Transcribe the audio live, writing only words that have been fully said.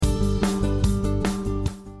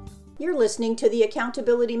You're listening to the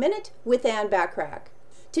Accountability Minute with Ann Bachrach.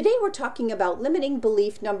 Today we're talking about limiting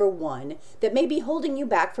belief number 1 that may be holding you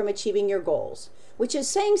back from achieving your goals, which is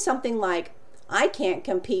saying something like, I can't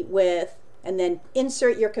compete with, and then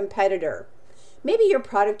insert your competitor. Maybe your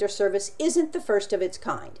product or service isn't the first of its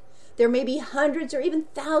kind. There may be hundreds or even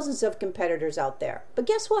thousands of competitors out there, but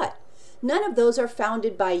guess what? None of those are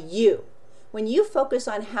founded by you. When you focus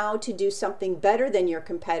on how to do something better than your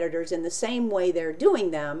competitors in the same way they're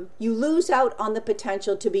doing them, you lose out on the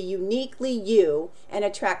potential to be uniquely you and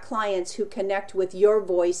attract clients who connect with your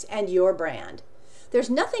voice and your brand. There's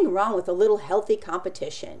nothing wrong with a little healthy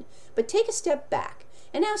competition, but take a step back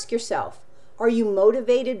and ask yourself, are you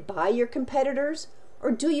motivated by your competitors,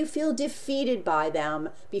 or do you feel defeated by them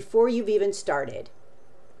before you've even started?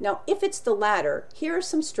 Now, if it's the latter, here are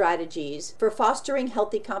some strategies for fostering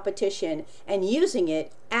healthy competition and using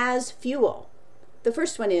it as fuel. The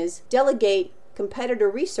first one is delegate competitor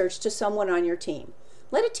research to someone on your team.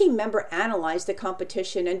 Let a team member analyze the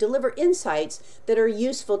competition and deliver insights that are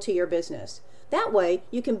useful to your business. That way,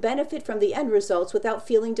 you can benefit from the end results without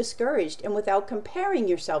feeling discouraged and without comparing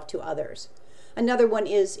yourself to others. Another one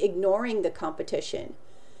is ignoring the competition.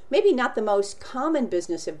 Maybe not the most common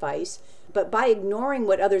business advice, but by ignoring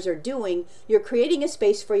what others are doing, you're creating a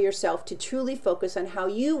space for yourself to truly focus on how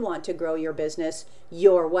you want to grow your business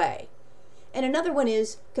your way. And another one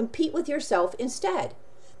is compete with yourself instead.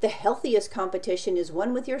 The healthiest competition is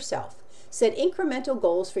one with yourself. Set incremental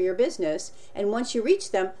goals for your business, and once you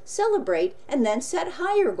reach them, celebrate and then set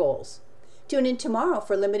higher goals. Tune in tomorrow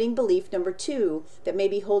for limiting belief number 2 that may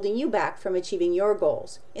be holding you back from achieving your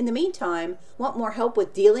goals. In the meantime, want more help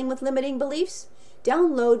with dealing with limiting beliefs?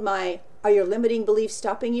 Download my Are Your Limiting Beliefs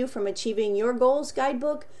Stopping You from Achieving Your Goals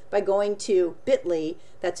guidebook by going to bit.ly,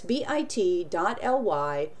 that's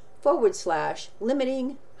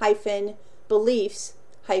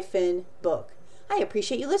bit.ly/limiting-beliefs-book. I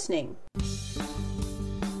appreciate you listening.